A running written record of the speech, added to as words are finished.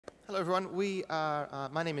Hello everyone,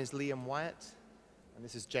 my name is Wyatt, and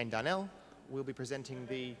this is Jane Darnell. We'll be presenting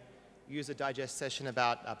the user digest session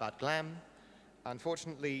about GLAM.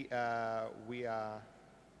 Unfortunately, we are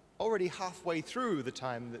already halfway through the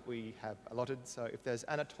time that we have allotted, so if there's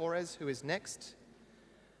Ana Torres who is next,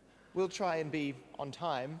 we'll try and be on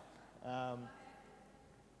time. So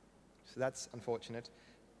that's unfortunate.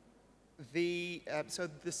 So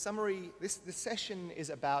the summary, this session is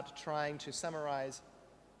about trying to summarize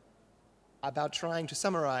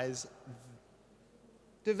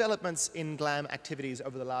developments in GLAM activities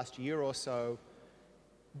over the last year or so,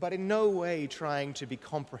 but in no way trying to be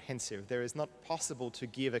comprehensive. There is not possible to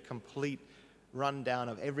give a complete rundown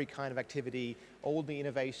of every kind of activity, all the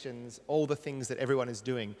innovations, all the things that everyone is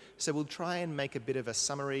doing. So we'll try and make a bit of a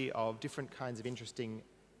summary of different kinds of interesting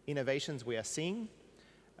innovations we are seeing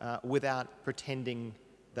without pretending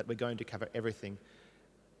that we're going to cover everything.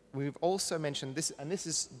 We've also mentioned this, and this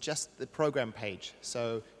is just the program page.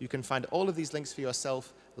 So you can find all of these links for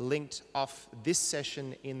yourself linked off this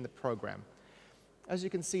session in the program. As you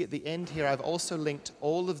can see at the end here, I've also linked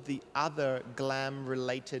all of the other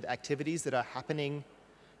GLAM-related activities that are happening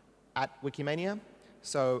at Wikimania.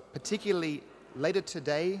 So particularly later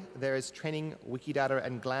today, there is training Wikidata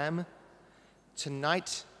and GLAM.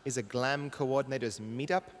 Tonight is a GLAM coordinators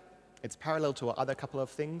meetup. It's parallel to other couple of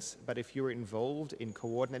things, but if you're involved in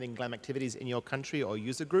coordinating GLAM activities in your country or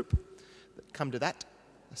user group, come to that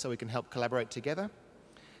so we can help collaborate together.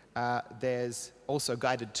 There's also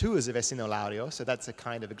guided tours of Esino Lario, so that's a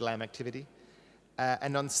kind of a GLAM activity.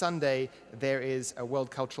 And on Sunday, there is a World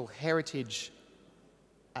Cultural Heritage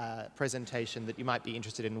presentation that you might be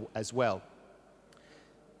interested in as well.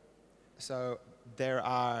 So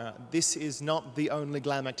this is not the only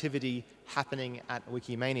GLAM activity happening at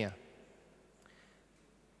Wikimania.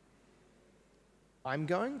 I'm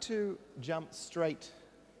going to jump straight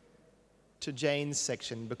to Jane's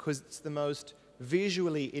section because it's the most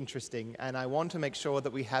visually interesting, and I want to make sure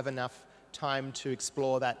that we have enough time to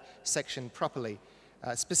explore that section properly.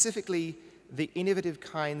 Specifically, the innovative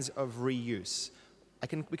kinds of reuse.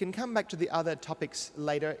 We can come back to the other topics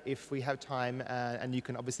later if we have time, and you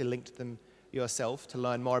can obviously link to them yourself to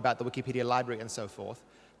learn more about the Wikipedia library and so forth.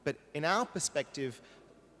 But in our perspective,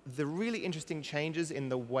 the really interesting changes in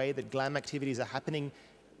the way that GLAM activities are happening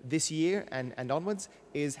this year and onwards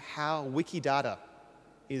is how Wikidata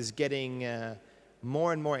is getting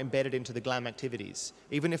more and more embedded into the GLAM activities.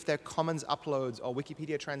 Even if they're commons uploads or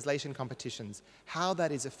Wikipedia translation competitions, how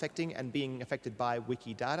that is affecting and being affected by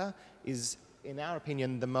Wikidata is, in our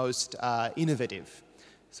opinion, the most innovative.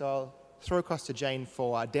 So I'll throw across to Jane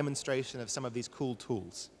for a demonstration of some of these cool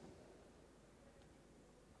tools.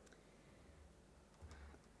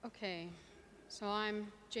 Okay, so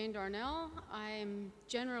I'm Jane Darnell. I'm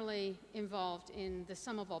generally involved in the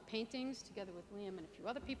Sum of All Paintings, together with Liam and a few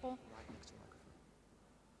other people.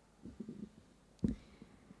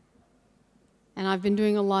 And I've been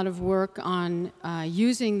doing a lot of work on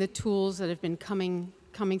using the tools that have been coming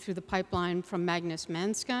through the pipeline from Magnus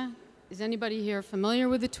Manska. Is anybody here familiar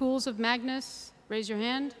with the tools of Magnus? Raise your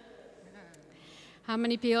hand. How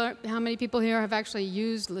many people here have actually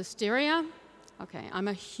used Listeria? Okay, I'm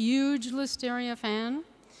a huge Listeria fan.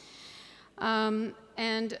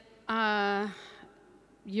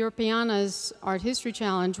 Europeana's Art History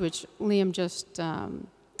Challenge, which Liam just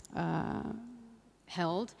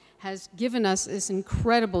held, has given us this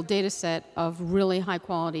incredible data set of really high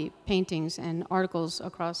quality paintings and articles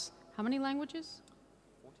across how many languages?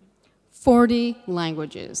 40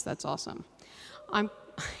 languages. That's awesome.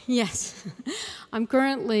 Yes, I'm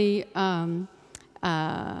currently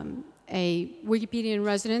a Wikipedian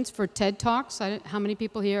resident for TED Talks. How many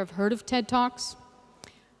people here have heard of TED Talks?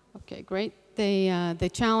 Okay, great. The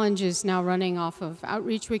challenge is now running off of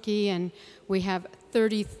Outreach Wiki, and we have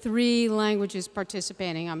 33 languages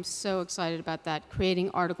participating. I'm so excited about that, creating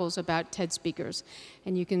articles about TED speakers.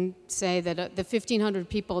 And you can say that the 1,500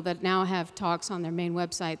 people that now have talks on their main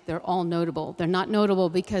website, they're all notable. They're not notable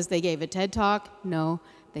because they gave a TED Talk. No,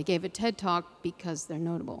 they gave a TED Talk because they're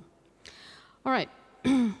notable. All right.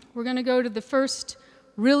 We're going to go to the first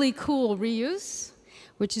really cool reuse,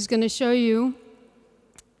 which is going to show you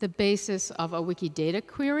the basis of a Wikidata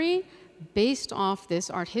query based off this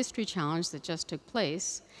art history challenge that just took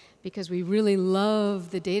place, because we really love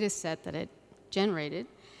the data set that it generated.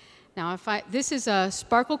 Now, this is a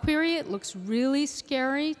Sparkle query. It looks really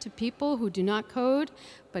scary to people who do not code,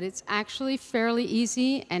 but it's actually fairly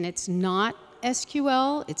easy, and it's not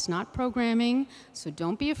SQL, it's not programming, so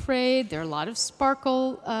don't be afraid. There are a lot of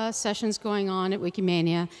Sparkle sessions going on at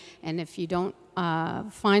Wikimania, and if you don't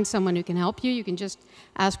find someone who can help you, you can just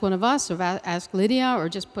ask one of us, or ask Lydia, or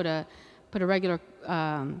just put a regular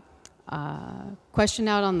question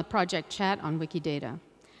out on the project chat on Wikidata.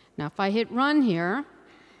 Now, if I hit run here,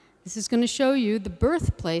 this is going to show you the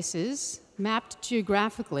birthplaces mapped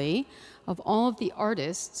geographically of all of the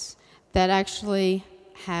artists that actually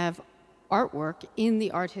have artwork in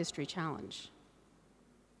the Art History Challenge.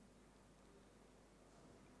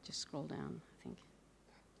 Just scroll down, I think.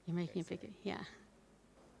 You're making a figure, yeah.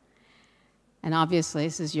 And obviously,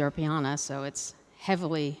 this is Europeana, so it's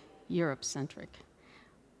heavily Europe-centric.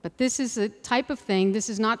 But this is a type of thing, this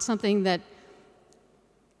is not something that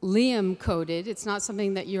Liam coded, it's not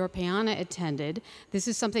something that Europeana attended. This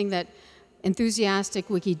is something that enthusiastic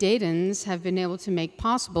Wikidatans have been able to make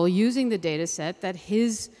possible using the data set that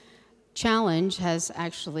his challenge has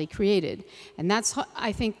actually created. And that's,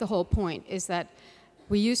 I think, the whole point, is that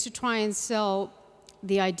we used to try and sell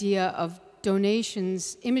the idea of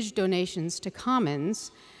donations, image donations to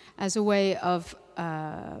Commons as a way of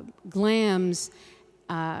GLAMs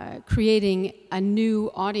creating a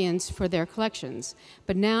new audience for their collections.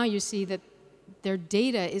 But now you see that their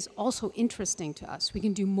data is also interesting to us. We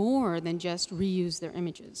can do more than just reuse their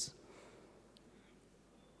images.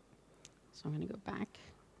 So I'm going to go back.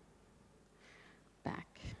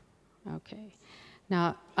 Okay.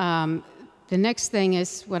 Now, the next thing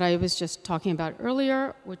is what I was just talking about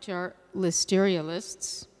earlier, which are listeria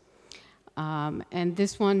lists. And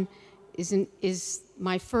this one is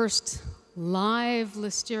my first live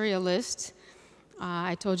listeria list.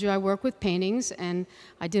 I told you I work with paintings, and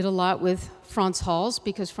I did a lot with Frans Hals,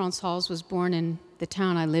 because Frans Hals was born in the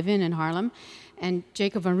town I live in Haarlem. And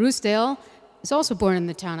Jacob van Roosdale is also born in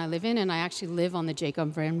the town I live in, and I actually live on the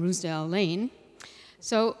Jacob van Roosdale lane.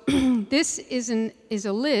 So this is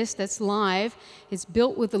a list that's live. It's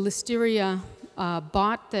built with the listeria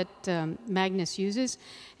bot that Magnus uses,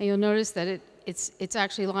 and you'll notice that it's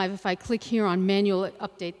actually live. If I click here on manual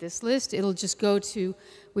update this list, it'll just go to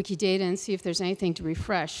Wikidata and see if there's anything to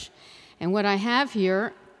refresh. And what I have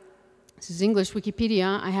here, this is English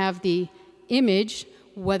Wikipedia, I have the image.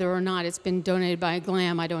 Whether or not it's been donated by a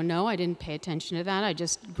GLAM, I don't know. I didn't pay attention to that. I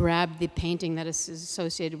just grabbed the painting that is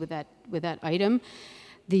associated with that item.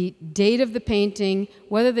 The date of the painting,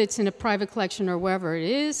 whether it's in a private collection or wherever it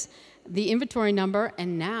is, the inventory number,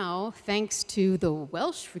 and now, thanks to the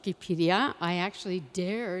Welsh Wikipedia, I actually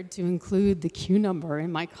dared to include the Q number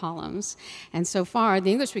in my columns. And so far,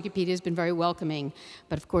 the English Wikipedia has been very welcoming,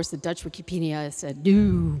 but of course the Dutch Wikipedia said,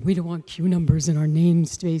 no, we don't want Q numbers in our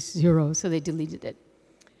namespace 0, so they deleted it.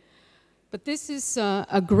 But this is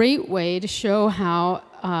a great way to show how,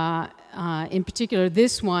 in particular,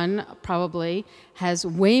 this one probably has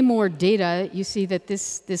way more data. You see that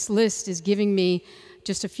this list is giving me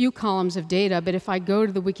just a few columns of data, but if I go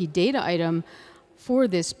to the Wikidata item for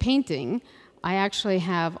this painting, I actually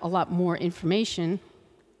have a lot more information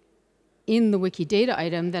in the Wikidata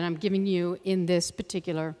item than I'm giving you in this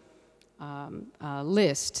particular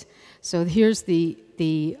list. So here's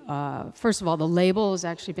first of all, the label has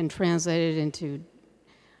actually been translated into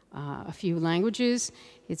a few languages.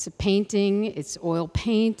 It's a painting, it's oil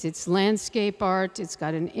paint, it's landscape art, it's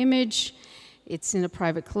got an image, it's in a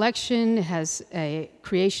private collection, it has a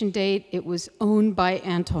creation date, it was owned by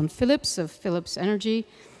Anton Philips of Philips Energy.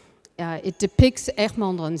 It depicts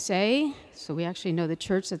Egmond aan Zee, so we actually know the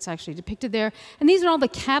church that's actually depicted there. And these are all the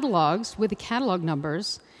catalogs with the catalog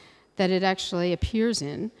numbers that it actually appears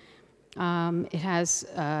in. It has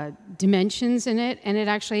dimensions in it, and it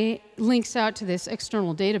actually links out to this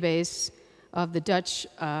external database of the Dutch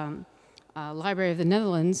Library of the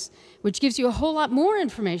Netherlands, which gives you a whole lot more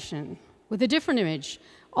information with a different image,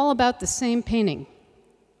 all about the same painting.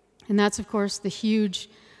 And that's, of course, the huge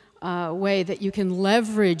way that you can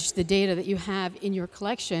leverage the data that you have in your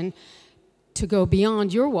collection to go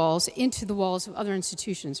beyond your walls into the walls of other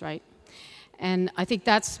institutions, right? And I think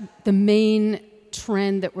that's the main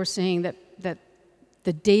trend that we're seeing, that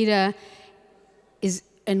the data is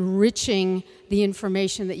enriching the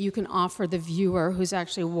information that you can offer the viewer who's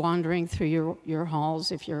actually wandering through your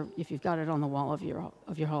halls, if you've got it on the wall of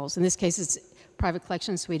your halls. In this case, it's private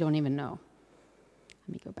collections, so we don't even know.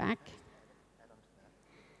 Let me go back.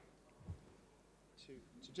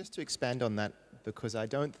 Just to expand on that, because I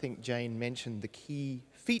don't think Jane mentioned the key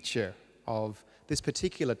feature of this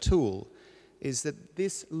particular tool, is that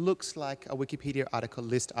this looks like a Wikipedia article,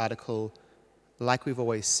 list article, like we've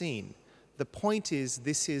always seen. The point is,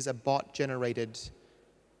 this is a bot-generated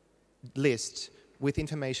list with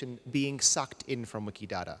information being sucked in from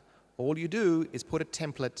Wikidata. All you do is put a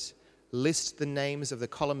template, list the names of the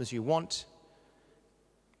columns you want,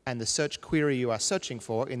 and the search query you are searching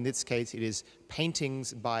for, in this case it is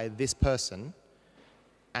paintings by this person,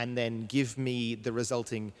 and then give me the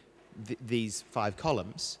resulting these 5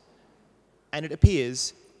 columns, and it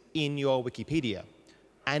appears in your Wikipedia.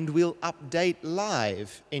 And will update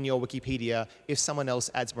live in your Wikipedia if someone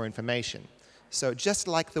else adds more information. So just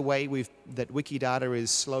like the way that Wikidata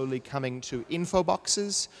is slowly coming to info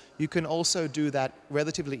boxes, you can also do that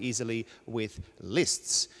relatively easily with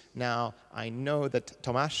lists. Now, I know that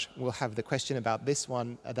Tomasz will have the question about this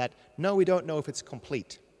one, that no, we don't know if it's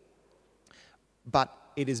complete. But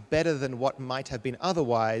it is better than what might have been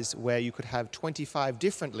otherwise, where you could have 25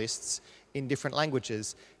 different lists in different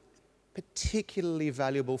languages, particularly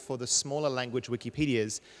valuable for the smaller language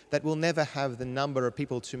Wikipedias that will never have the number of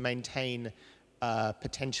people to maintain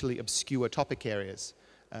potentially obscure topic areas.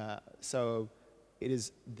 So it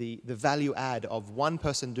is the value add of one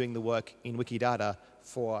person doing the work in Wikidata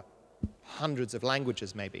for hundreds of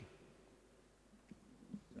languages, maybe.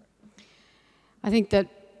 I think that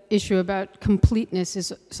issue about completeness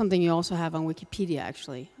is something you also have on Wikipedia,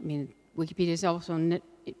 actually. I mean, Wikipedia is also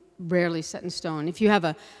rarely set in stone. If you have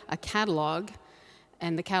a catalog,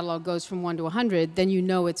 and the catalog goes from 1 to 100, then you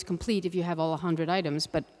know it's complete if you have all 100 items.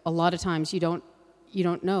 But a lot of times you don't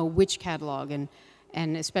know which catalog,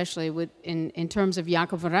 and especially in terms of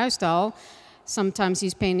Jacob van Ruijsdael, sometimes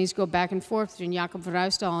these paintings go back and forth between Jacob van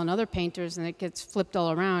Ruijsdael and other painters, and it gets flipped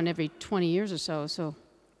all around every 20 years or so. So,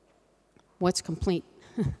 what's complete?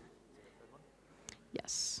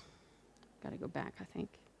 Yes, got to go back, I think.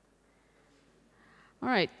 All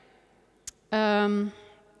right.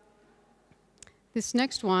 This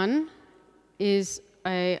next one is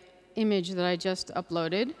an image that I just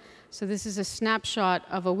uploaded. So this is a snapshot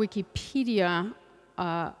of a Wikipedia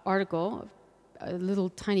article, a little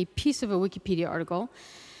tiny piece of a Wikipedia article.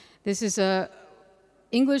 This is an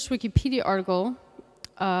English Wikipedia article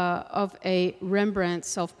of a Rembrandt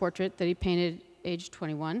self-portrait that he painted age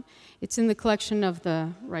 21. It's in the collection of the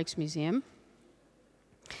Rijksmuseum.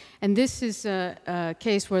 And this is a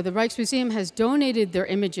case where the Rijksmuseum has donated their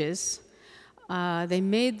images. They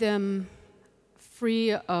made them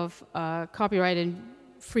free of copyright and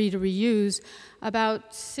free to reuse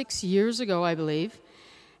about 6 years ago, I believe.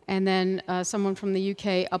 And then someone from the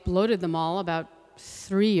UK uploaded them all about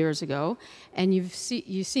 3 years ago. And you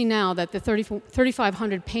see now that the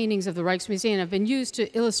 3,500 paintings of the Rijksmuseum have been used to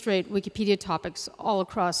illustrate Wikipedia topics all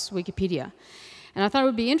across Wikipedia. And I thought it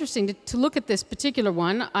would be interesting to look at this particular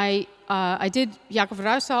one. I did Jacob van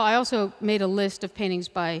Ruijsdael. I also made a list of paintings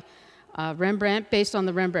by Rembrandt based on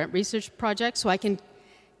the Rembrandt Research Project, so I can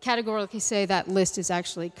categorically say that list is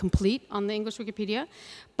actually complete on the English Wikipedia.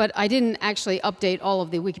 But I didn't actually update all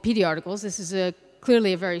of the Wikipedia articles. This is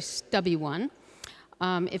clearly a very stubby one.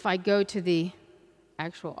 If I go to the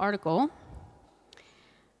actual article,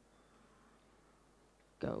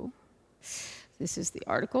 this is the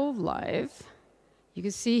article live. You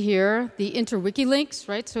can see here the interwiki links,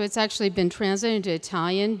 right? So it's actually been translated into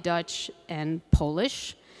Italian, Dutch, and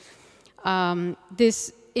Polish.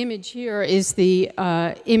 This image here is the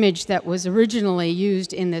image that was originally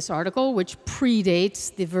used in this article, which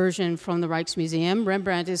predates the version from the Rijksmuseum.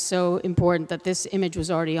 Rembrandt is so important that this image was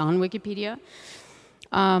already on Wikipedia.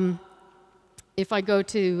 If I go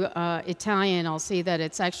to Italian, I'll see that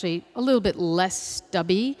it's actually a little bit less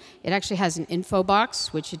stubby. It actually has an info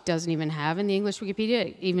box, which it doesn't even have in the English Wikipedia.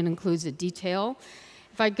 It even includes a detail.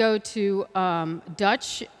 If I go to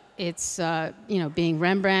Dutch, it's, being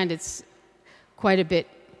Rembrandt, it's quite a bit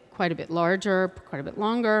larger, quite a bit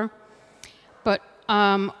longer. But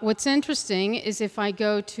what's interesting is if I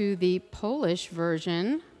go to the Polish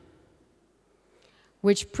version,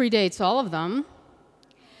 which predates all of them,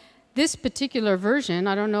 this particular version,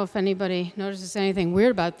 I don't know if anybody notices anything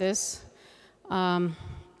weird about this,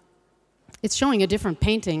 it's showing a different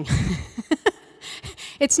painting.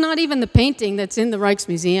 It's not even the painting that's in the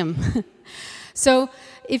Rijksmuseum. So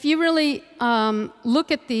if you really look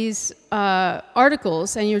at these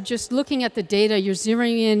articles and you're just looking at the data, you're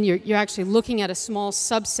zeroing in, you're actually looking at a small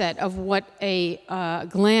subset of what a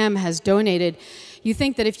GLAM has donated, you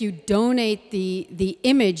think that if you donate the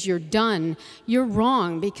image, you're done. You're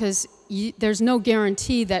wrong, because there's no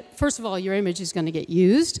guarantee that, first of all, your image is going to get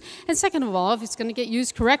used, and second of all, if it's going to get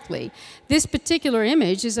used correctly. This particular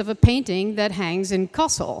image is of a painting that hangs in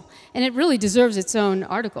Kassel, and it really deserves its own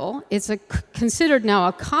article. It's considered now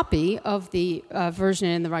a copy of the version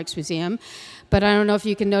in the Rijksmuseum, but I don't know if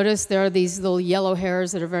you can notice there are these little yellow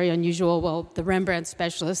hairs that are very unusual. Well, the Rembrandt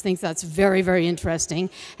specialist thinks that's very, very interesting,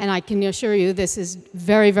 and I can assure you this is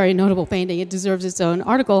very, very notable painting. It deserves its own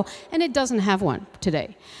article, and it doesn't have one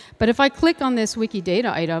today. But if I click on this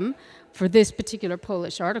Wikidata item, for this particular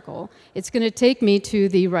Polish article, it's going to take me to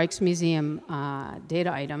the Rijksmuseum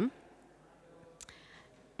data item.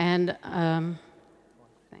 And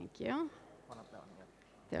thank you.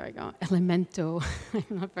 There I go. Elemento.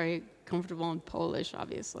 I'm not very comfortable in Polish,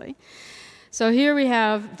 obviously. So here we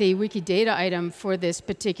have the Wikidata item for this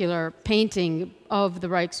particular painting of the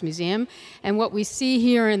Rijksmuseum. And what we see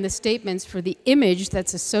here in the statements for the image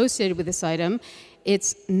that's associated with this item,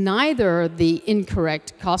 it's neither the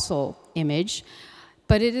incorrect Kassel image,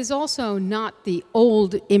 but it is also not the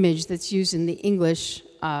old image that's used in the English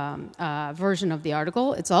version of the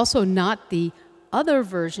article. It's also not the other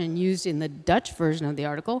version used in the Dutch version of the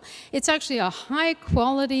article. It's actually a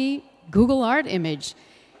high-quality Google Art image.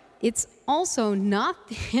 It's also not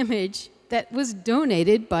the image that was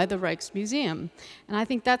donated by the Rijksmuseum. And I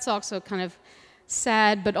think that's also kind of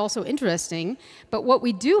sad, but also interesting. But what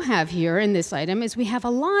we do have here in this item is we have a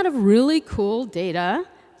lot of really cool data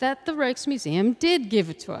that the Rijksmuseum did give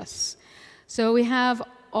it to us. So we have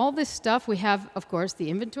all this stuff. We have, of course, the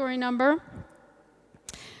inventory number.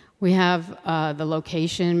 We have the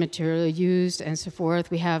location, material used, and so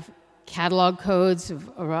forth. We have catalog codes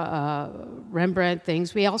of Rembrandt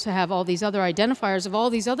things. We also have all these other identifiers of all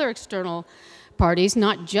these other external parties,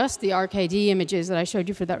 not just the RKD images that I showed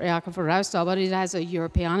you for that Jacob van Ruijsdael, but it has a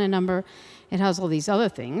Europeana number. It has all these other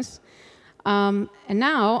things. And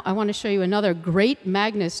now I want to show you another great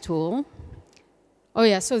Magnus tool. Oh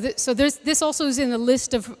yeah, so this also is in the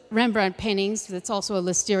list of Rembrandt paintings. That's also a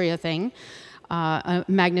Listeria thing, a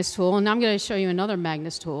Magnus tool. And now I'm going to show you another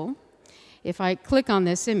Magnus tool. If I click on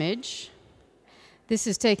this image, this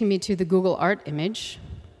is taking me to the Google Art image.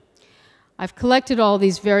 I've collected all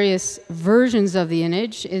these various versions of the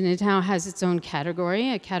image, and it now has its own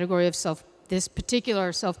category, a category of this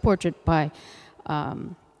particular self-portrait by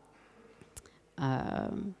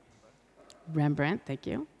Rembrandt, thank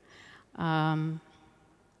you. How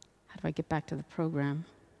do I get back to the program?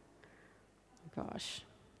 Oh, gosh.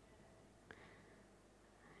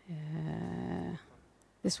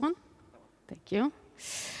 This one? Thank you.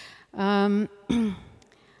 I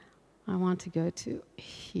want to go to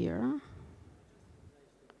here.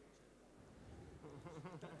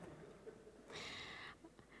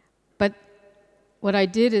 But what I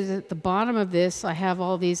did is at the bottom of this, I have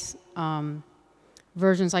all these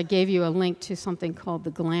versions. I gave you a link to something called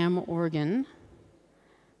the GLAM organ.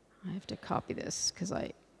 I have to copy this because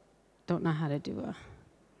I don't know how to do a...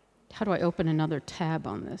 How do I open another tab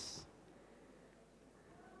on this?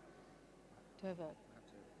 Do I have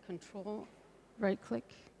a control right click?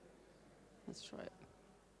 Let's try it.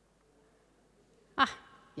 Ah,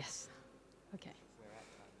 yes. Okay.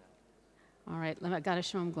 All right, I got to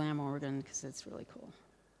show them GLAM organ because it's really cool.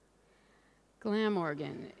 GLAM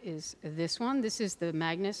organ is this one. This is the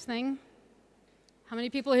Magnus thing. How many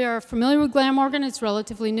people here are familiar with GLAM organ? It's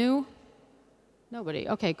relatively new. Nobody.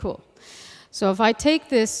 Okay, cool. So if I take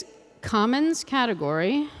this Commons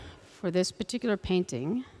category for this particular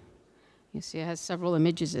painting, you see it has several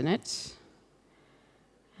images in it.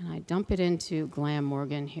 And I dump it into GLAM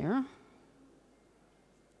organ here.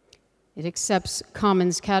 It accepts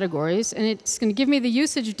Commons categories, and it's going to give me the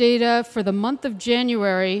usage data for the month of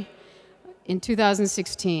January in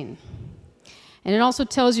 2016. And it also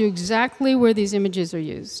tells you exactly where these images are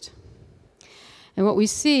used. And what we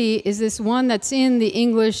see is this one that's in the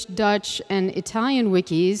English, Dutch, and Italian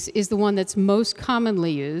wikis is the one that's most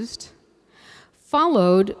commonly used,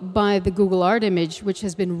 followed by the Google Art image, which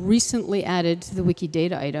has been recently added to the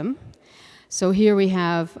Wikidata item. So here we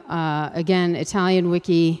have, again, Italian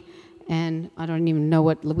wiki, and I don't even know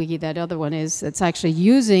what wiki that other one is. That's actually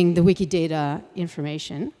using the Wikidata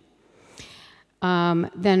information.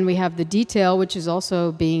 Then we have the detail, which is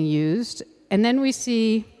also being used. And then we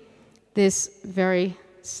see this very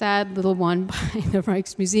sad little one by the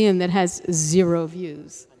Rijksmuseum that has 0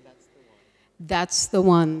 views. That's the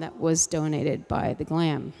one that was donated by the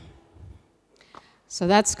GLAM. So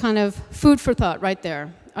that's kind of food for thought right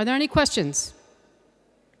there. Are there any questions?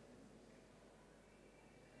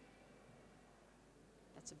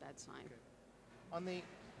 That's a bad sign. On the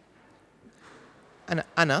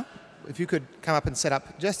Anna, if you could come up and set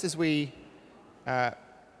up, just as we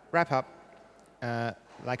wrap up,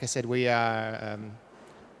 like I said, we are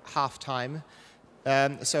half time.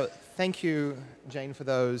 So thank you, Jane, for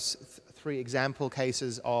those 3 example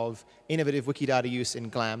cases of innovative Wikidata use in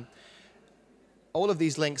GLAM. All of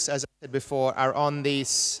these links, as I said before, are on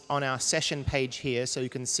our session page here, so you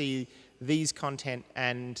can see these content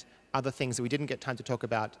and other things that we didn't get time to talk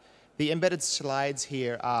about. The embedded slides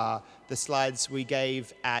here are the slides we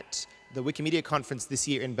gave at the Wikimedia conference this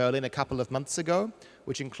year in Berlin a couple of months ago,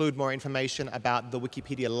 which include more information about the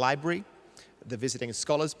Wikipedia library, the Visiting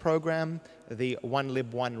Scholars Program, the OneLib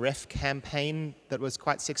One Ref campaign that was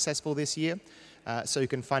quite successful this year. So you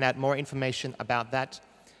can find out more information about that,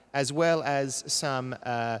 as well as some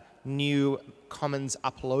new Commons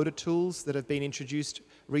uploader tools that have been introduced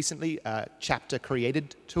recently, chapter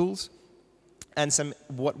created tools, and some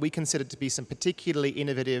what we consider to be some particularly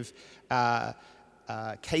innovative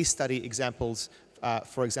case study examples,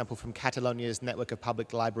 for example, from Catalonia's network of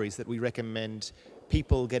public libraries that we recommend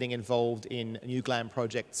people getting involved in new GLAM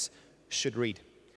projects should read.